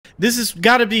This has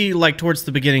got to be like towards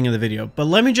the beginning of the video, but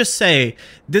let me just say,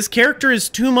 this character is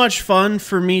too much fun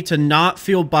for me to not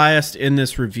feel biased in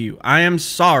this review. I am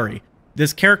sorry.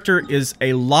 This character is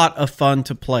a lot of fun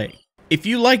to play. If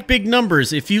you like big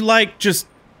numbers, if you like just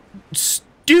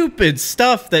stupid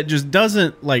stuff that just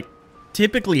doesn't like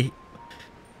typically,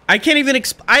 I can't even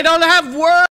I don't have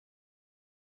words.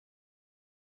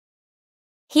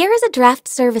 Here is a draft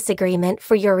service agreement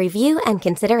for your review and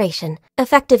consideration,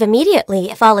 effective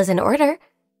immediately if all is in order.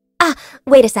 Ah,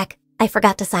 wait a sec. I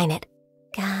forgot to sign it.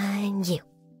 Ganyu.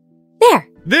 There.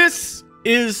 This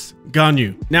is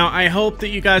Ganyu. Now, I hope that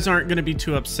you guys aren't going to be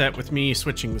too upset with me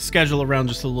switching the schedule around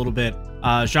just a little bit.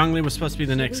 Zhongli was supposed to be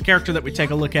the next character that we take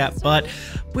a look at, but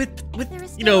with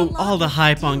you know, all the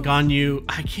hype on Ganyu,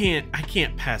 I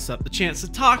can't pass up the chance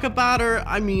to talk about her.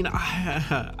 I mean,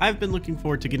 I've been looking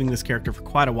forward to getting this character for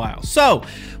quite a while. So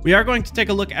we are going to take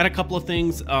a look at a couple of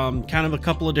things, kind of a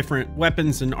couple of different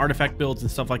weapons and artifact builds and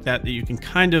stuff like that you can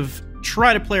kind of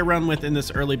try to play around with in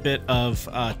this early bit of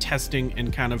testing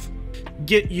and kind of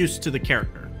get used to the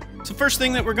character. So first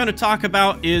thing that we're going to talk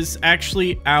about is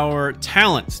actually our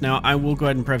talents. Now, I will go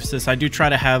ahead and preface this. I do try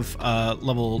to have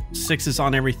level 6s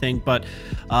on everything, but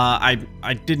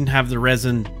I didn't have the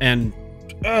resin and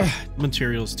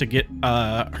materials to get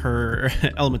her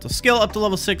elemental skill up to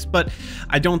level 6, but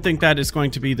I don't think that is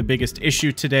going to be the biggest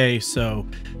issue today, so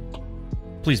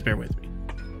please bear with me.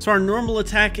 So our normal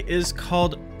attack is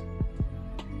called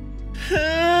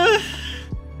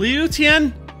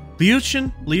Liutian,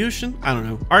 I don't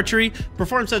know. Archery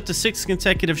performs up to 6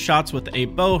 consecutive shots with a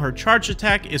bow. Her charge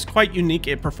attack is quite unique.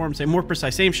 It performs a more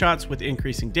precise aim shots with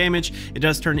increasing damage. It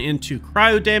does turn into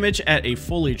cryo damage at a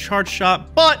fully charged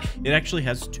shot, but it actually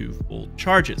has 2 full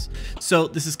charges. So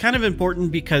this is kind of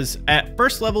important because at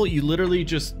first level, you literally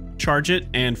just charge it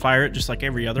and fire it just like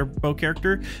every other bow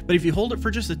character. But if you hold it for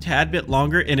just a tad bit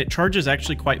longer, and it charges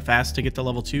actually quite fast to get to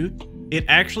level 2, it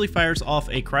actually fires off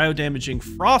a cryo-damaging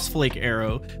Frostflake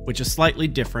arrow, which is slightly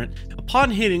different.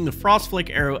 Upon hitting, the Frostflake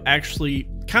arrow actually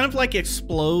kind of like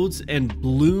explodes and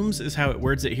blooms is how it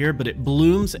words it here, but it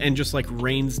blooms and just like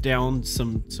rains down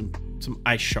some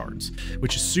ice shards,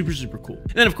 which is super cool.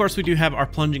 And then of course we do have our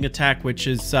plunging attack, which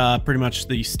is pretty much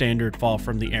the standard fall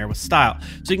from the air with style.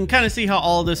 So you can kind of see how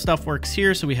all of this stuff works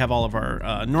here. So we have all of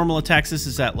our normal attacks. This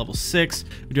is at level 6.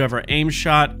 We do have our aim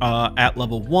shot at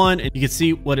level 1, and you can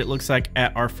see what it looks like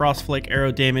at our Frostflake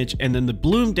arrow damage. And then the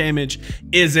bloom damage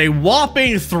is a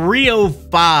whopping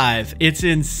 305. It's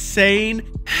insane.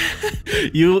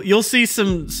 You'll see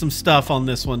some stuff on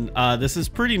this one. This is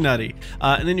pretty nutty.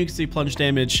 And then you can see plunge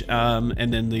damage,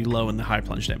 and then the low and the high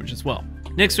plunge damage as well.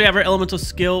 Next, we have our elemental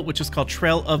skill, which is called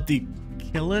Trail of the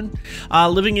Killing.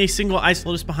 Living a single ice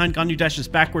lotus behind, Ganyu dashes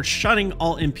backwards, shunning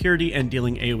all impurity and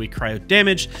dealing AoE cryo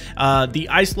damage. The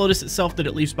ice lotus itself that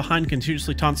it leaves behind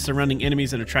continuously taunts surrounding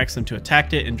enemies and attracts them to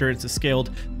attack it. Endurance is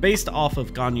scaled based off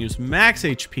of Ganyu's max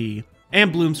HP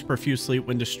and blooms profusely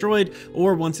when destroyed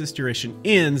or once its duration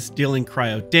ends, dealing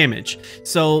cryo damage.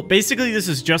 So basically this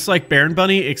is just like Baron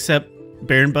Bunny, except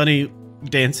Baron Bunny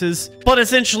dances, but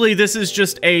essentially this is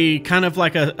just a kind of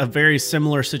like a very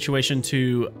similar situation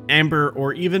to Amber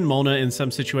or even Mona in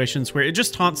some situations, where it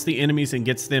just taunts the enemies and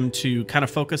gets them to kind of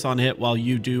focus on it while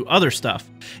you do other stuff.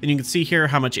 And you can see here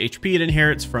how much HP it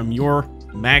inherits from your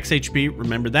max HP.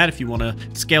 Remember that if you want to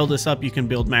scale this up, you can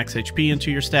build max HP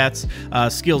into your stats,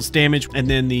 skills, damage, and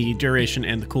then the duration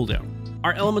and the cooldown.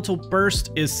 Our elemental burst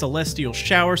is Celestial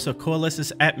Shower, so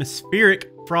coalesces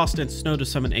atmospheric frost and snow to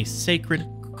summon a sacred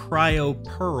cryo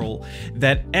pearl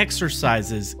that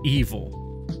exorcises evil.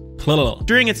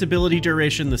 During its ability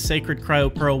duration, the sacred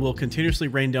cryo pearl will continuously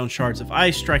rain down shards of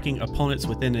ice, striking opponents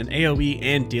within an AoE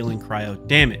and dealing cryo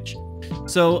damage.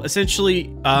 So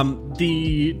essentially,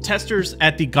 the testers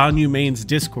at the Ganyu Mains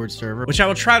Discord server, which I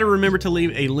will try to remember to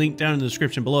leave a link down in the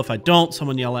description below. If I don't,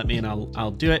 someone yell at me and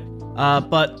I'll do it.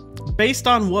 But based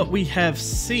on what we have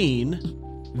seen,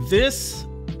 this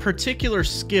particular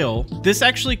skill, this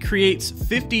actually creates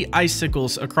 50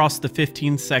 icicles across the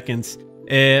 15 seconds.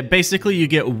 Basically, you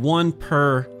get 1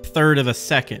 per third of a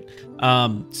second.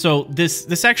 So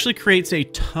this actually creates a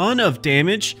ton of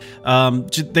damage.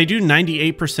 They do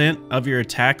 98% of your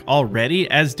attack already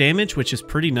as damage, which is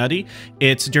pretty nutty.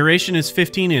 Its duration is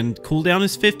 15 and cooldown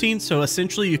is 15. So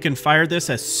essentially you can fire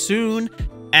this as soon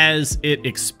as it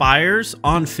expires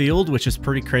on field, which is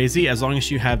pretty crazy, as long as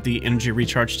you have the energy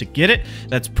recharge to get it.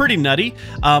 That's pretty nutty.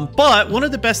 But one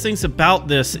of the best things about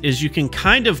this is you can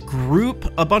kind of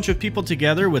group a bunch of people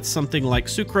together with something like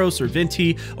Sucrose or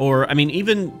Venti, or I mean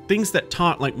even things that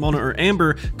taunt like Mona or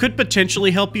Amber could potentially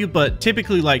help you, but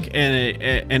typically like an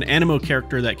Anemo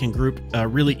character that can group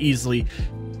really easily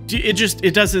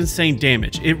it does insane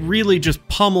damage. It really just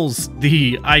pummels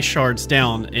the ice shards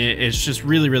down. It's just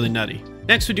really, really nutty.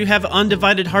 Next, we do have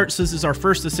Undivided Heart. So this is our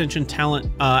first Ascension talent.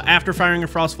 After firing a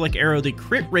Frostflake arrow, the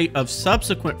crit rate of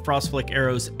subsequent Frostflake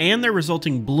arrows and their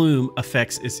resulting bloom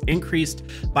effects is increased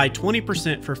by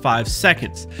 20% for 5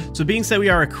 seconds. So being said we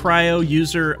are a cryo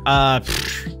user,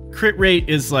 crit rate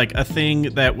is like a thing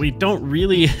that we don't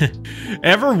really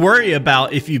ever worry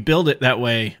about if you build it that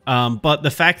way. But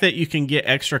the fact that you can get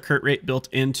extra crit rate built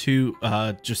into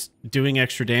just doing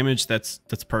extra damage, that's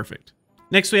perfect.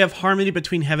 Next, we have Harmony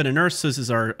Between Heaven and Earth. So this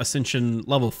is our Ascension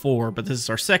level 4, but this is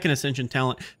our second Ascension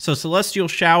talent. So Celestial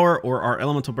Shower or our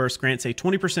Elemental Burst grants a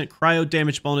 20% cryo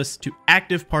damage bonus to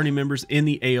active party members in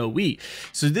the AoE.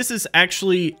 So this is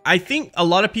actually, I think a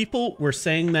lot of people were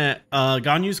saying that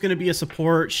Ganyu is going to be a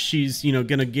support. She's, you know,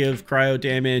 going to give cryo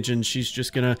damage and she's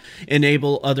just going to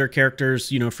enable other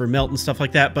characters, you know, for melt and stuff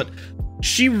like that. But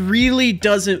she really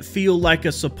doesn't feel like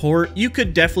a support. You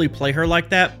could definitely play her like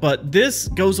that, but this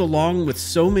goes along with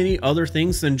so many other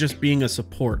things than just being a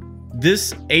support.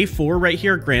 This A4 right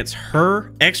here grants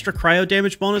her extra cryo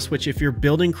damage bonus, which if you're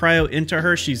building cryo into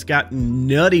her, she's got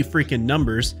nutty freaking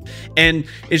numbers. And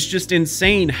it's just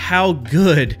insane how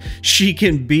good she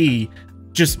can be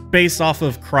just based off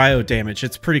of cryo damage.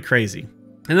 It's pretty crazy.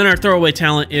 And then our throwaway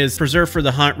talent is Preserve for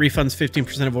the Hunt, refunds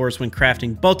 15% of ores when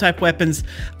crafting bow type weapons.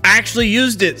 I actually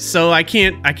used it, so I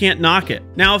can't knock it.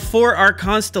 Now for our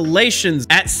Constellations,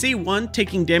 at C1,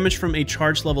 taking damage from a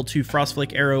charged level 2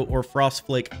 Frostflake arrow or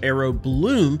Frostflake arrow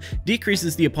bloom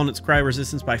decreases the opponent's cryo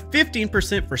resistance by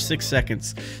 15% for 6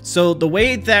 seconds. So the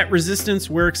way that resistance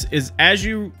works is as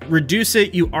you reduce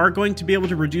it, you are going to be able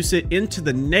to reduce it into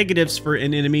the negatives for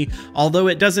an enemy, although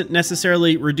it doesn't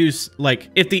necessarily reduce, like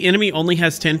if the enemy only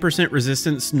has 10%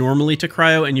 resistance normally to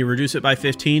cryo and you reduce it by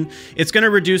 15, it's going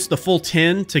to reduce the full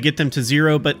 10 to get them to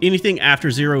 0, but anything after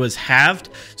 0 is halved,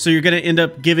 so you're going to end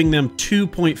up giving them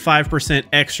 2.5%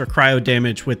 extra cryo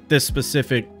damage with this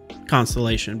specific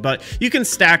Constellation. But you can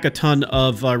stack a ton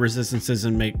of resistances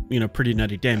and make, you know, pretty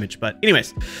nutty damage. But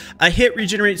anyways, a hit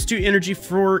regenerates 2 energy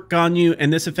for Ganyu,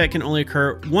 and this effect can only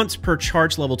occur once per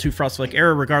charge level 2 Frostflake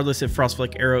arrow, regardless if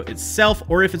Frostflake arrow itself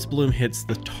or if its bloom hits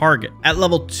the target. At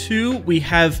level 2, we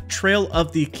have Trail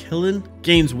of the Killing,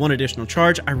 gains 1 additional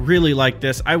charge. I really like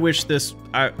this. I wish this,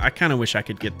 I kind of wish I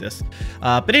could get this.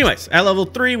 But anyways, at level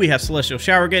 3, we have Celestial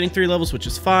Shower gaining 3 levels, which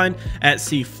is fine. At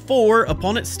C4,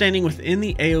 opponents standing within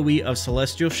the AoE of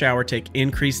Celestial Shower take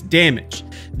increased damage.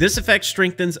 This effect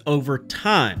strengthens over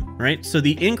time, right? So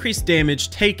the increased damage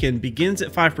taken begins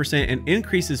at 5% and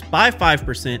increases by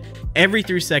 5% every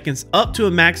 3 seconds up to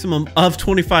a maximum of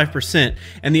 25%.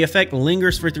 And the effect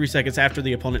lingers for 3 seconds after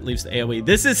the opponent leaves the AoE.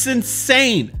 This is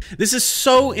insane. This is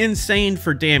so insane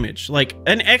for damage. Like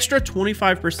an extra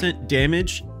 25%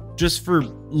 damage just for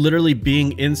literally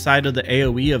being inside of the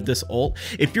AoE of this ult.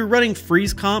 If you're running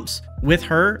freeze comps with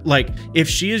her, like if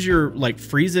she is your like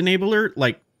freeze enabler,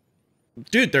 like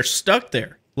dude, they're stuck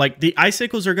there. Like the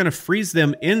icicles are going to freeze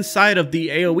them inside of the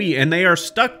AoE and they are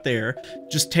stuck there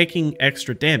just taking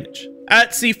extra damage.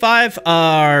 At C5,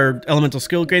 our elemental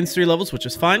skill gains 3 levels, which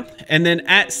is fine. And then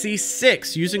at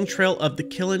C6, using Trail of the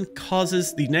Killing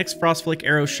causes the next Frostflake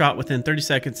arrow shot within 30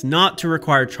 seconds not to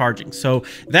require charging. So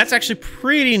that's actually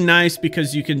pretty nice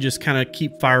because you can just kind of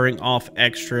keep firing off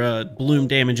extra bloom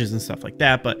damages and stuff like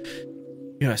that. But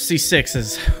you know, C6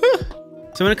 is... whew.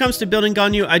 So when it comes to building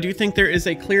Ganyu, I do think there is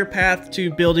a clear path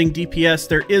to building DPS.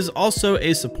 There is also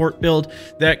a support build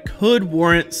that could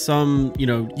warrant some, you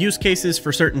know, use cases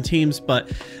for certain teams,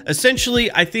 but essentially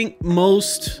I think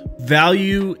most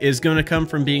value is going to come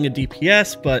from being a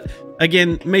DPS, but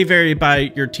again, may vary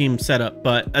by your team setup.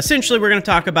 But essentially we're going to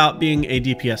talk about being a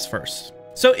DPS first.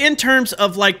 So in terms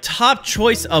of like top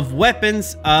choice of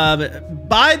weapons,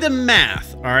 by the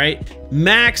math, all right,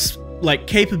 max like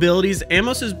capabilities,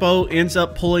 Amos's bow ends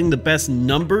up pulling the best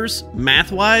numbers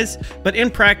math-wise, but in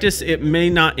practice it may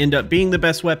not end up being the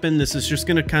best weapon. This is just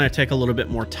going to kind of take a little bit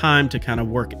more time to kind of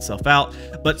work itself out.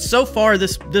 But so far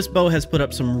this bow has put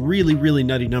up some really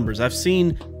nutty numbers. I've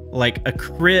seen like a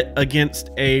crit against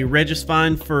a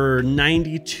Regisfine for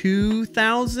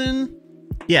 92,000.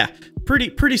 Yeah,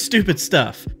 pretty stupid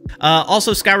stuff.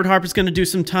 Also, Skyward Harp is going to do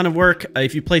some ton of work.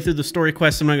 If you play through the story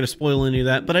quest, I'm not going to spoil any of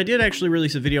that, but I did actually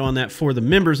release a video on that for the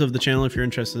members of the channel. If you're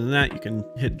interested in that, you can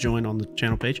hit join on the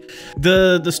channel page.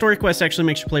 The story quest actually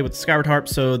makes you play with the Skyward Harp,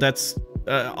 so that's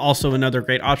also another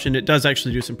great option. It does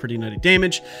actually do some pretty nutty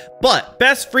damage. But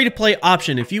best free-to-play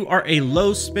option, if you are a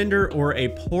low spender or a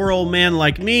poor old man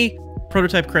like me,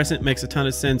 Prototype Crescent makes a ton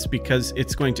of sense because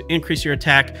it's going to increase your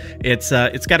attack. It's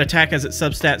got attack as its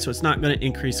substat, so it's not going to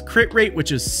increase crit rate,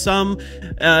 which is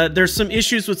there's some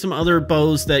issues with some other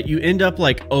bows that you end up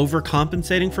like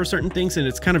overcompensating for certain things, and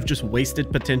it's kind of just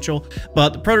wasted potential.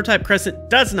 But the Prototype Crescent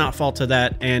does not fall to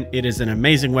that, and it is an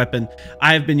amazing weapon.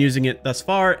 I have been using it thus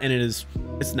far, and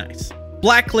it's nice.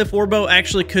 Black Cliff Warbow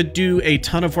actually could do a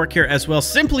ton of work here as well,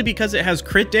 simply because it has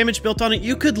crit damage built on it.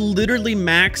 You could literally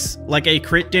max like a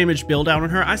crit damage build out on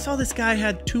her. I saw this guy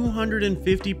had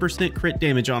 250% crit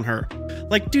damage on her.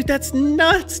 Like, dude, that's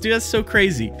nuts, dude. That's so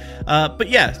crazy. But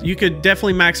yeah, you could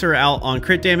definitely max her out on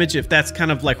crit damage. If that's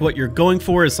kind of like what you're going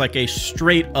for, is like a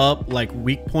straight up like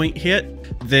weak point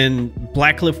hit, then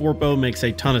Black Cliff Warbow makes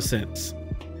a ton of sense.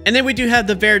 And then we do have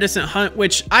the Viridescent Hunt,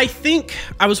 which I think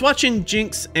I was watching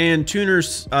Jinx and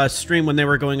Tuner's stream when they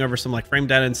were going over some like frame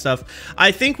data and stuff.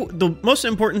 I think the most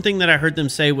important thing that I heard them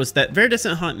say was that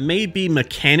Viridescent Hunt may be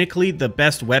mechanically the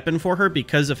best weapon for her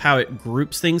because of how it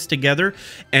groups things together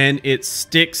and it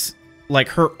sticks like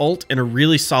her ult in a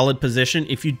really solid position.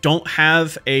 If you don't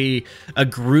have a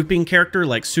grouping character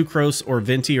like Sucrose or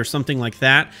Venti or something like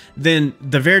that, then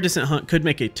the Viridescent Hunt could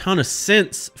make a ton of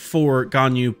sense for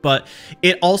Ganyu, but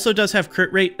it also does have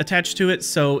crit rate attached to it,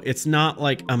 so it's not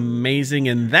like amazing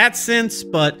in that sense,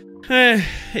 but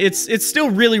it's still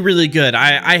really, really good.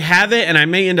 I have it and I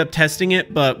may end up testing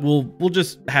it, but we'll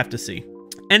just have to see.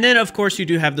 And then, of course, you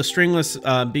do have the Stringless,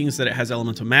 being that it has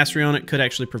Elemental Mastery on it, could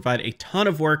actually provide a ton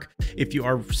of work. If you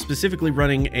are specifically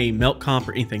running a Melt comp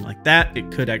or anything like that,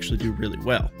 it could actually do really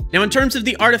well. Now, in terms of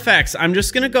the artifacts, I'm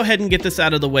just going to go ahead and get this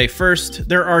out of the way first.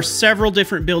 There are several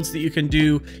different builds that you can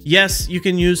do. Yes, you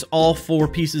can use all 4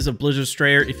 pieces of Blizzard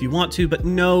Strayer if you want to, but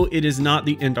no, it is not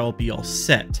the end-all be-all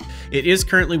set. It is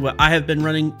currently what I have been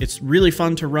running. It's really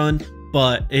fun to run,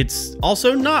 but it's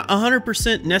also not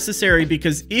 100% necessary,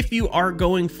 because if you are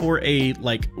going for a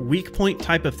like weak point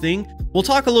type of thing, we'll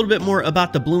talk a little bit more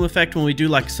about the bloom effect when we do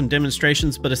like some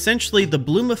demonstrations, but essentially the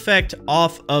bloom effect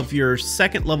off of your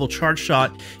 2nd level charge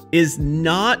shot is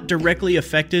not directly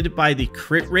affected by the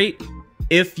crit rate.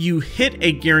 If you hit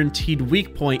a guaranteed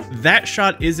weak point, that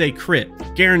shot is a crit,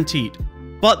 guaranteed.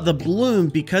 But the bloom,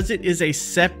 because it is a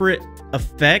separate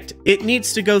effect, it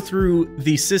needs to go through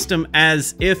the system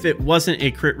as if it wasn't a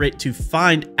crit rate to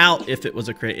find out if it was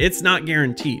a crit. It's not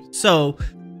guaranteed. So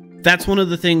that's one of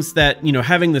the things that, you know,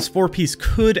 having this 4-piece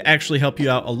could actually help you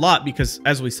out a lot, because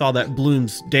as we saw, that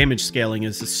bloom's damage scaling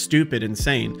is stupid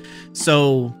insane.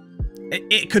 So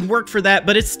it could work for that,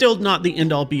 but it's still not the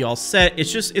end all be all set.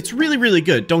 It's really, really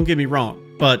good. Don't get me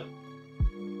wrong, but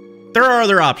there are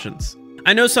other options.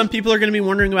 I know some people are going to be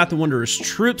wondering about the Wanderer's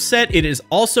Troop set. It is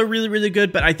also really, really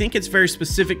good, but I think it's very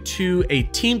specific to a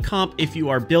team comp if you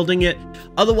are building it.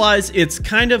 Otherwise, it's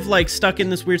kind of like stuck in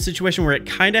this weird situation where it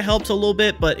kind of helps a little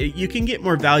bit, but you can get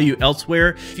more value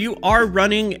elsewhere. If you are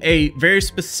running a very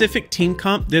specific team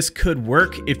comp, this could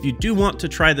work. If you do want to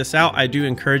try this out, I do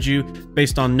encourage you,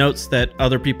 based on notes that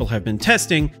other people have been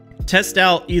testing, test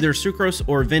out either Sucrose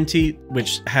or Venti,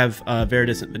 which have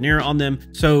Viridescent Veneer on them.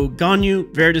 So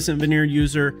Ganyu, Viridescent Veneer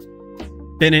user,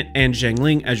 Bennett and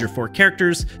Zhangling as your 4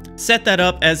 characters. Set that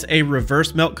up as a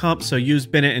reverse melt comp, so use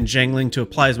Bennett and Zhangling to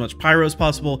apply as much pyro as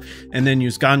possible, and then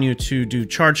use Ganyu to do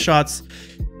charge shots.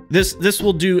 This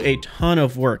will do a ton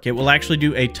of work. It will actually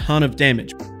do a ton of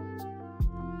damage.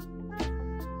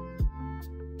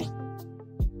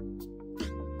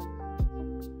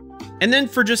 And then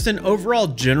for just an overall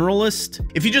generalist,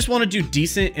 if you just want to do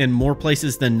decent in more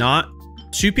places than not,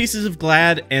 2 pieces of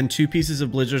Glad and 2 pieces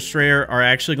of Blizzard Strayer are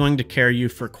actually going to carry you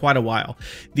for quite a while.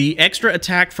 The extra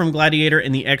attack from Gladiator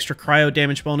and the extra cryo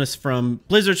damage bonus from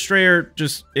Blizzard Strayer,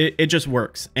 it just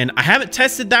works. And I haven't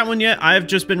tested that one yet. I've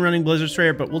just been running Blizzard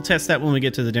Strayer, but we'll test that when we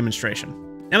get to the demonstration.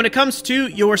 Now, when it comes to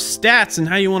your stats and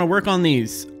how you want to work on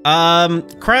these,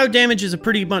 cryo damage is a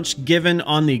pretty much given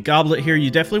on the goblet here.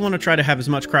 You definitely want to try to have as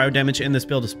much cryo damage in this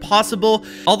build as possible.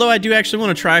 Although I do actually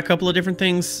want to try a couple of different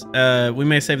things. We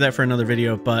may save that for another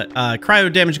video, but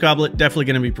cryo damage goblet definitely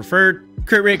going to be preferred.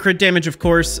 Crit rate, crit damage, of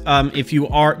course. If you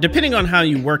are, depending on how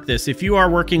you work this, if you are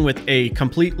working with a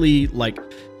completely like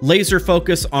laser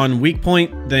focus on weak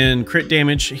point, then crit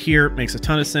damage here makes a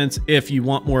ton of sense. If you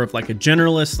want more of like a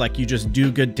generalist, like you just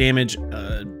do good damage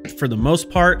for the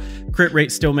most part, crit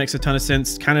rate still makes a ton of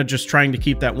sense, kind of just trying to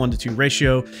keep that 1-to-2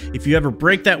 ratio. If you ever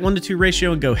break that 1-to-2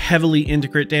 ratio and go heavily into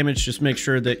crit damage, just make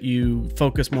sure that you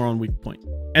focus more on weak point.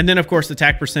 And then of course,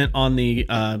 attack percent on the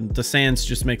sands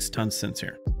just makes a ton of sense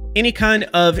here. Any kind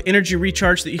of energy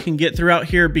recharge that you can get throughout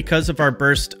here, because of our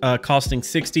burst costing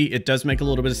 60, it does make a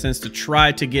little bit of sense to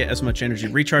try to get as much energy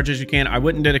recharge as you can. I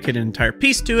wouldn't dedicate an entire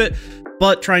piece to it,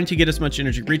 but trying to get as much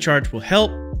energy recharge will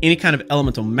help. Any kind of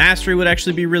elemental mastery would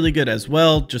actually be really good as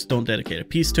well. Just don't dedicate a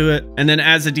piece to it. And then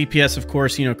as a DPS, of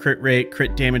course, you know, crit rate,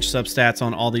 crit damage substats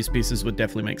on all these pieces would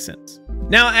definitely make sense.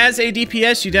 Now, as a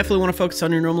DPS, you definitely want to focus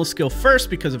on your normal skill first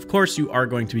because, of course, you are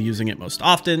going to be using it most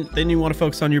often. Then you want to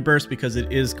focus on your burst because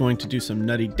it is going to do some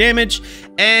nutty damage.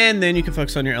 And then you can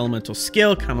focus on your elemental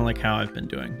skill, kind of like how I've been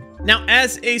doing. Now,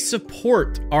 as a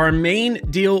support, our main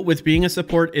deal with being a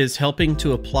support is helping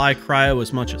to apply cryo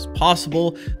as much as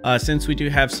possible. Since we do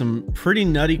have some pretty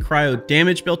nutty cryo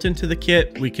damage built into the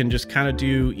kit, we can just kind of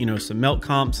do, you know, some melt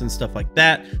comps and stuff like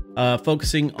that.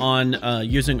 Focusing on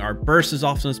using our burst as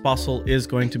often as possible is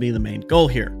going to be the main goal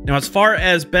here. Now, as far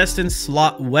as best in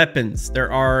slot weapons,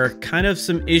 there are kind of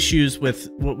some issues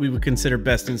with what we would consider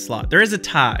best in slot. There is a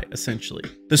tie, essentially.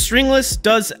 The stringless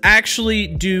does actually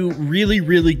do really,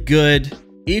 really good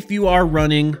if you are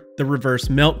running the reverse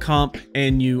melt comp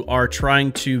and you are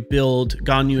trying to build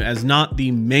Ganyu as not the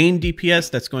main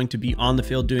DPS that's going to be on the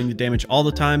field doing the damage all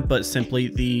the time, but simply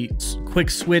the quick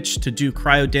switch to do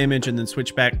cryo damage and then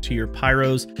switch back to your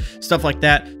pyros, stuff like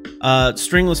that.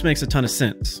 Stringless makes a ton of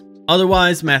sense.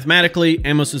 Otherwise, mathematically,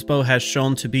 Amos's bow has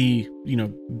shown to be, you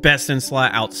know, best in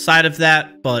slot outside of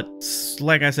that, but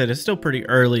like I said, it's still pretty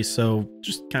early, so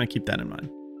just kind of keep that in mind.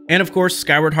 And of course,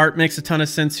 Skyward Heart makes a ton of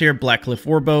sense here. Blackcliff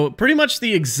Warbow, pretty much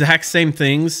the exact same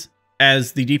things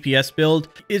as the DPS build.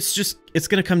 It's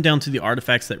going to come down to the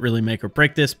artifacts that really make or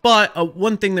break this. But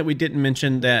one thing that we didn't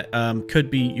mention that could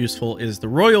be useful is the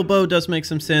Royal Bow does make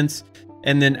some sense.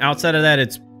 And then outside of that,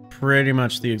 it's pretty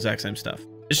much the exact same stuff.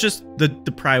 It's just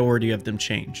the priority of them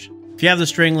change. If you have the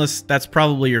Stringless, that's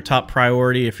probably your top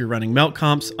priority if you're running melt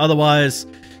comps. Otherwise,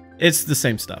 it's the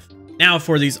same stuff. Now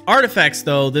for these artifacts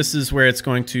though, this is where it's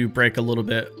going to break a little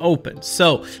bit open.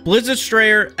 So Blizzard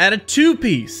Strayer at a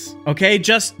 2-piece, okay?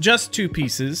 Just 2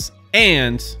 pieces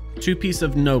and 2 pieces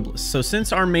of Noblesse. So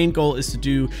since our main goal is to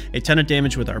do a ton of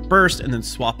damage with our burst and then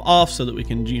swap off so that we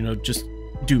can, you know, just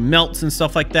do melts and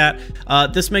stuff like that,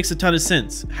 this makes a ton of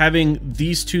sense. Having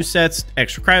these 2 sets,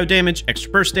 extra cryo damage,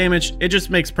 extra burst damage, it just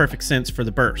makes perfect sense for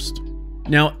the burst.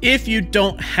 Now, if you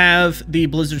don't have the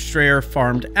Blizzard Strayer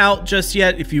farmed out just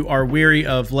yet, if you are weary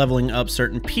of leveling up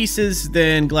certain pieces,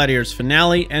 then Gladiator's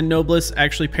Finale and Noblesse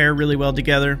actually pair really well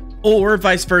together. Or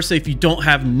vice versa, if you don't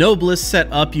have Noblesse set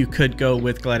up, you could go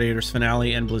with Gladiator's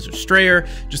Finale and Blizzard Strayer.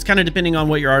 Just kind of depending on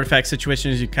what your artifact situation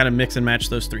is, you kind of mix and match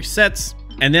those 3 sets.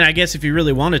 And then I guess if you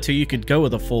really wanted to, you could go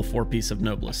with a full 4-piece of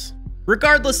Noblesse.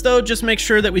 Regardless though, just make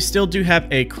sure that we still do have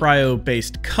a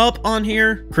cryo-based cup on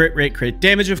here, crit rate, crit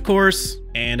damage of course,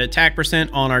 and attack percent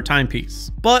on our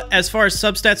timepiece. But as far as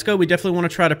substats go, we definitely want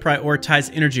to try to prioritize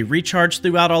energy recharge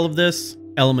throughout all of this,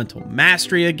 elemental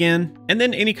mastery again, and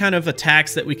then any kind of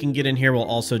attacks that we can get in here will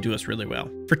also do us really well.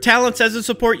 For talents as a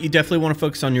support, you definitely want to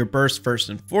focus on your burst first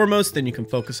and foremost, then you can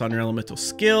focus on your elemental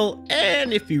skill,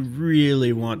 and if you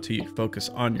really want to, you focus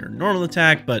on your normal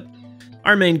attack, but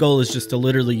our main goal is just to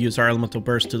literally use our elemental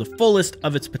burst to the fullest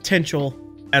of its potential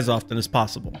as often as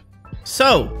possible.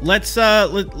 So let's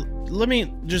let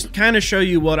me just kind of show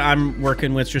you what I'm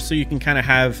working with, just so you can kind of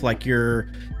have like your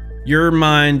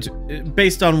mind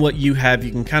based on what you have.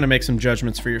 You can kind of make some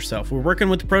judgments for yourself. We're working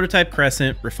with the prototype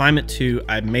Crescent Refinement 2.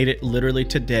 I made it literally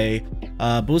today,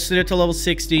 boosted it to level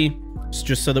 60.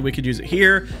 Just so that we could use it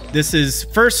here. This is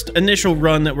first initial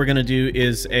run that we're going to do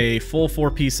is a full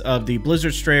 4-piece of the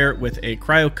Blizzard Strayer with a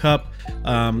cryo cup.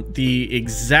 The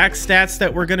exact stats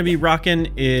that we're going to be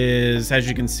rocking is, as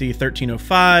you can see,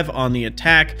 1305 on the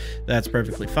attack. That's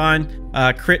perfectly fine.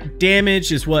 Crit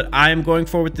damage is what I am going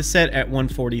for with the set at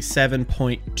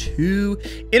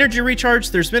 147.2. Energy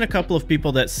recharge, there's been a couple of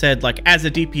people that said, like, as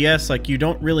a DPS, like, you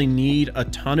don't really need a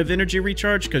ton of energy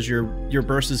recharge because your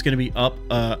burst is going to be up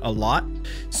a lot.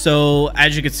 So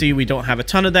as you can see, we don't have a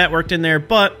ton of that worked in there,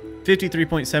 but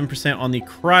 53.7% on the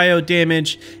cryo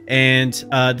damage. And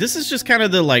this is just kind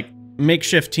of the like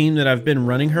makeshift team that I've been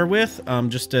running her with,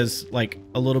 just as like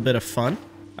a little bit of fun.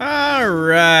 All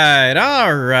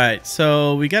right.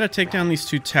 So we got to take down these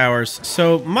 2 towers.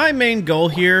 So my main goal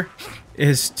here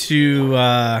is to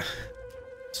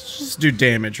just do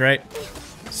damage, right?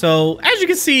 So as you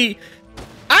can see,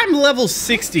 I'm level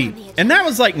 60, and that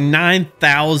was like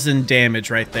 9,000 damage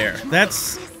right there.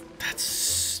 That's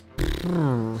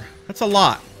a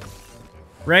lot,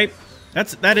 right?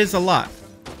 That is a lot.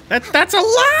 That's a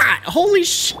lot. Holy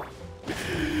sh! All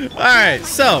right,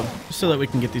 so that we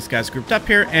can get these guys grouped up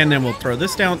here, and then we'll throw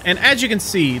this down. And as you can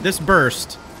see, this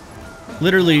burst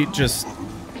literally just,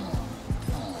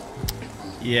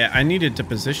 yeah, I needed to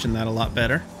position that a lot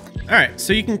better. All right,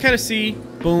 so you can kind of see,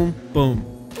 boom, boom.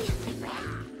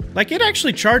 Like, it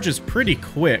actually charges pretty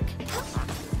quick.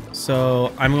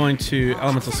 So I'm going to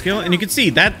elemental skill, and you can see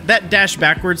that dash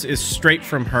backwards is straight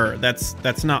from her.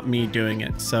 That's not me doing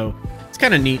it. So it's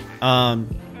kind of neat.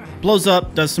 Blows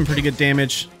up, does some pretty good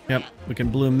damage. Yep, we can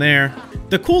bloom there.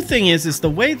 The cool thing is the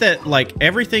way that like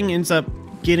everything ends up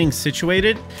getting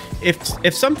situated.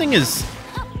 If something is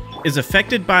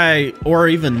affected by, or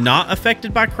even not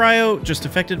affected by cryo, just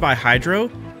affected by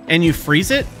hydro, and you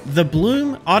freeze it, the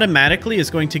bloom automatically is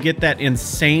going to get that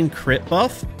insane crit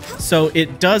buff. So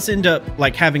it does end up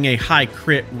like having a high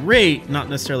crit rate, not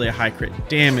necessarily a high crit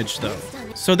damage though.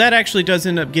 So that actually does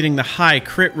end up getting the high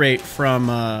crit rate from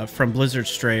Blizzard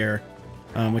Strayer,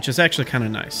 which is actually kind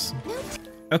of nice.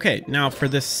 Okay, now for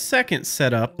the second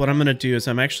setup, what I'm going to do is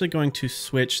I'm actually going to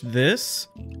switch this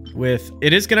with,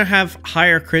 it is going to have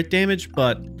higher crit damage,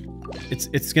 but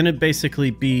it's going to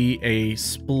basically be a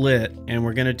split, and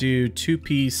we're going to do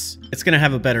 2-piece. It's going to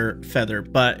have a better feather,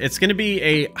 but it's going to be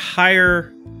a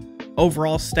higher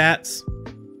overall stats,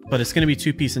 but it's going to be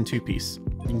 2-piece and 2-piece.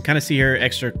 You can kind of see here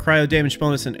extra cryo damage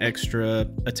bonus and extra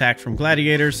attack from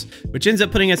gladiators, which ends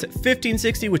up putting us at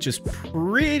 1560, which is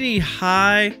pretty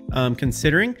high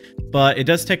considering, but it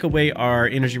does take away our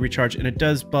energy recharge, and it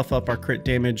does buff up our crit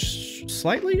damage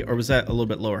slightly, or was that a little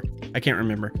bit lower? I can't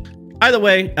remember. Either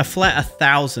way, a flat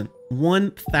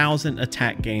 1,000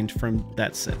 attack gained from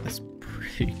that set. That's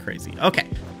pretty crazy. Okay,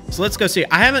 so let's go see.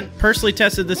 I haven't personally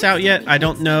tested this out yet. I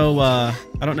don't know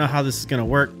how this is gonna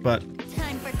work, but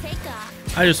Time for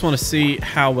takeoff. I just want to see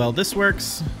how well this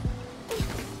works.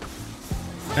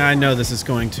 And I know this is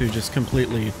going to just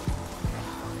completely...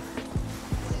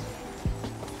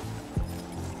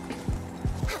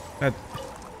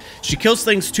 She kills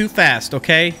things too fast,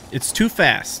 okay? It's too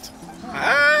fast.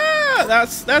 Ah,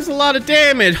 that's a lot of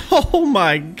damage. Oh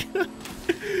my god.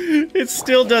 It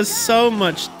still does so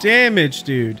much damage,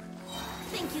 dude.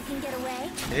 Think you can get away?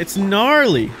 It's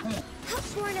gnarly.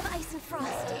 Born of ice and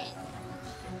frost.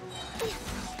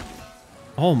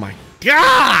 Oh my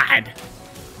god.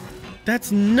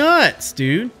 That's nuts,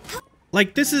 dude.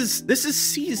 Like this is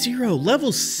C0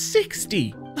 level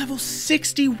 60. Level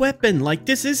 60 weapon. Like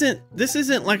this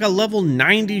isn't like a level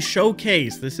 90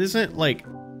 showcase. This isn't like,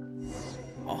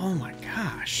 oh my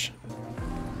gosh.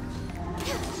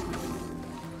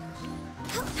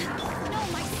 No,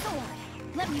 my sword.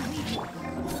 Let me read you.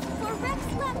 For Rex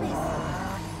Lepis.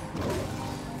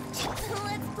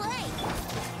 Let's play.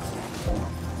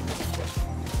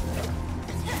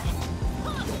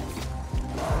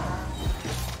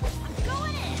 I'm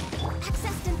going in.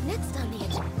 Access next on the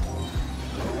edge.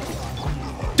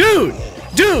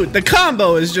 Dude, the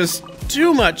combo is just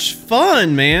too much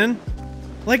fun, man.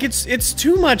 Like it's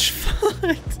too much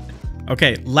fun.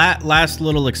 Okay, last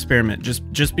little experiment,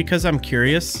 just because I'm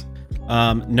curious.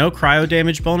 No cryo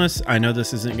damage bonus. I know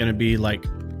this isn't gonna be like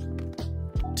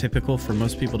typical for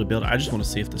most people to build. I just want to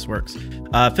see if this works.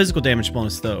 Physical damage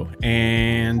bonus though,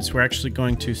 and we're actually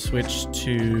going to switch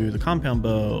to the compound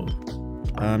bow.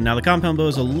 Now the compound bow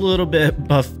is a little bit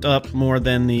buffed up more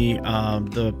than the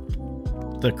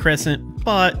crescent,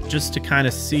 but just to kind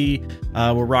of see,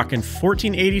 we're rocking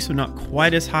 1480, so not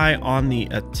quite as high on the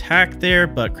attack there,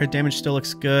 but crit damage still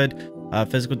looks good.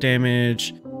 Physical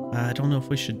damage, I don't know if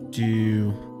we should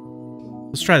do,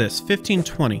 let's try this,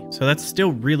 1520. So that's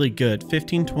still really good.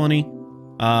 1520,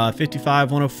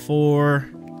 55, 104,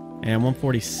 and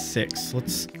 146.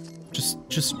 Let's just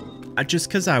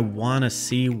because I want to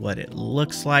see what it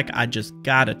looks like, I just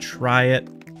gotta try it.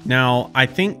 Now, I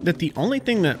think that the only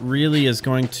thing that really is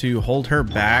going to hold her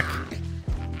back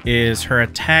is her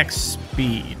attack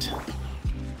speed.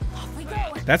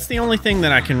 That's the only thing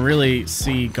that I can really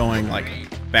see going like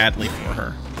badly for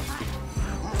her.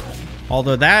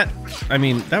 Although that, I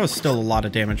mean, that was still a lot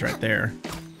of damage right there.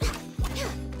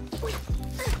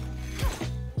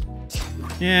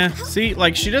 Yeah, see,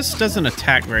 like she just doesn't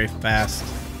attack very fast.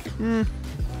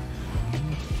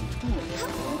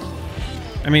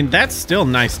 I mean, that's still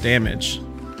nice damage.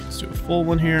 Let's do a full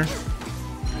one here.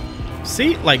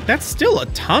 See, like that's still a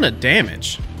ton of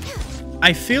damage.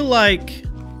 I feel like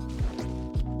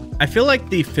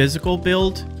the physical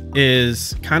build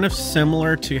is kind of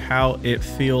similar to how it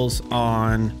feels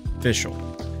on Fischl.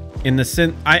 In the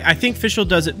sense, I think Fischl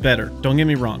does it better. Don't get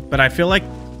me wrong, but I feel like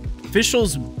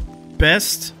Fischl's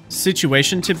best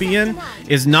situation to be in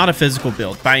is not a physical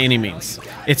build by any means.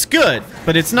 It's good,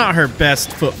 but it's not her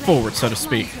best foot forward, so to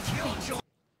speak.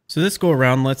 So this go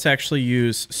around, let's actually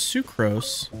use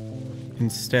Sucrose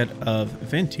instead of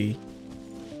Venti,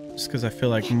 just because I feel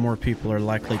like more people are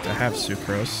likely to have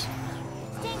Sucrose.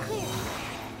 Stay clear.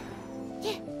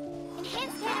 Yeah.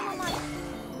 Enhanced animal life.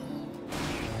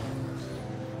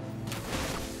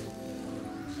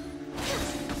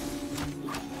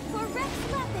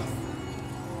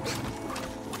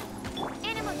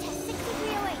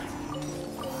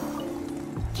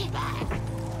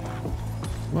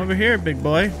 over here, big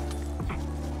boy.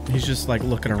 He's just like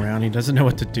looking around. He doesn't know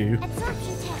what to do.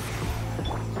 Absorption test.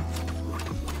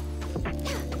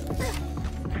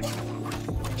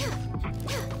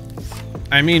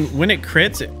 I mean, when it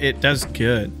crits, it does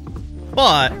good.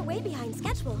 But We're way behind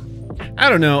schedule. I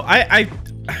don't know. I'm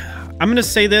gonna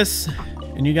say this,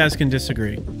 and you guys can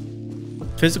disagree.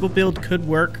 Physical build could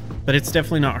work, but it's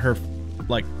definitely not her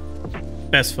like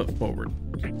best foot forward.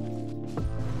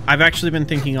 I've actually been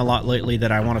thinking a lot lately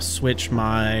that I want to switch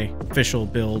my official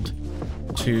build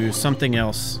to something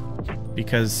else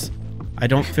because I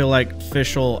don't feel like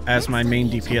official as my main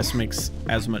DPS makes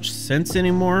as much sense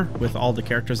anymore with all the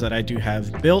characters that I do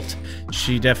have built.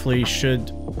 She definitely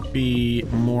should be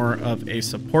more of a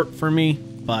support for me,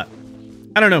 but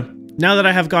I don't know. Now that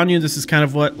I have Ganyu, this is kind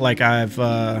of what like I've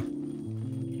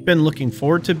been looking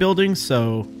forward to building,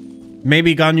 so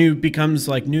maybe Ganyu becomes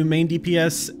like new main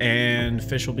DPS and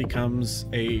official becomes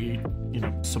a,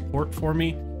 support for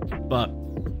me, but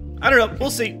I don't know.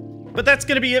 We'll see. But that's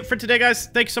going to be it for today, guys.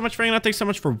 Thank you so much for hanging out. Thanks so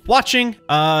much for watching.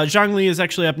 Zhongli is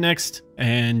actually up next.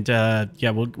 And yeah,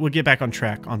 we'll get back on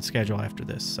track on schedule after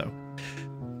this. So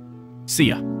see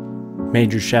ya.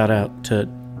 Major shout out to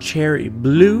Cherry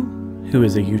Blue, who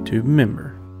is a YouTube member.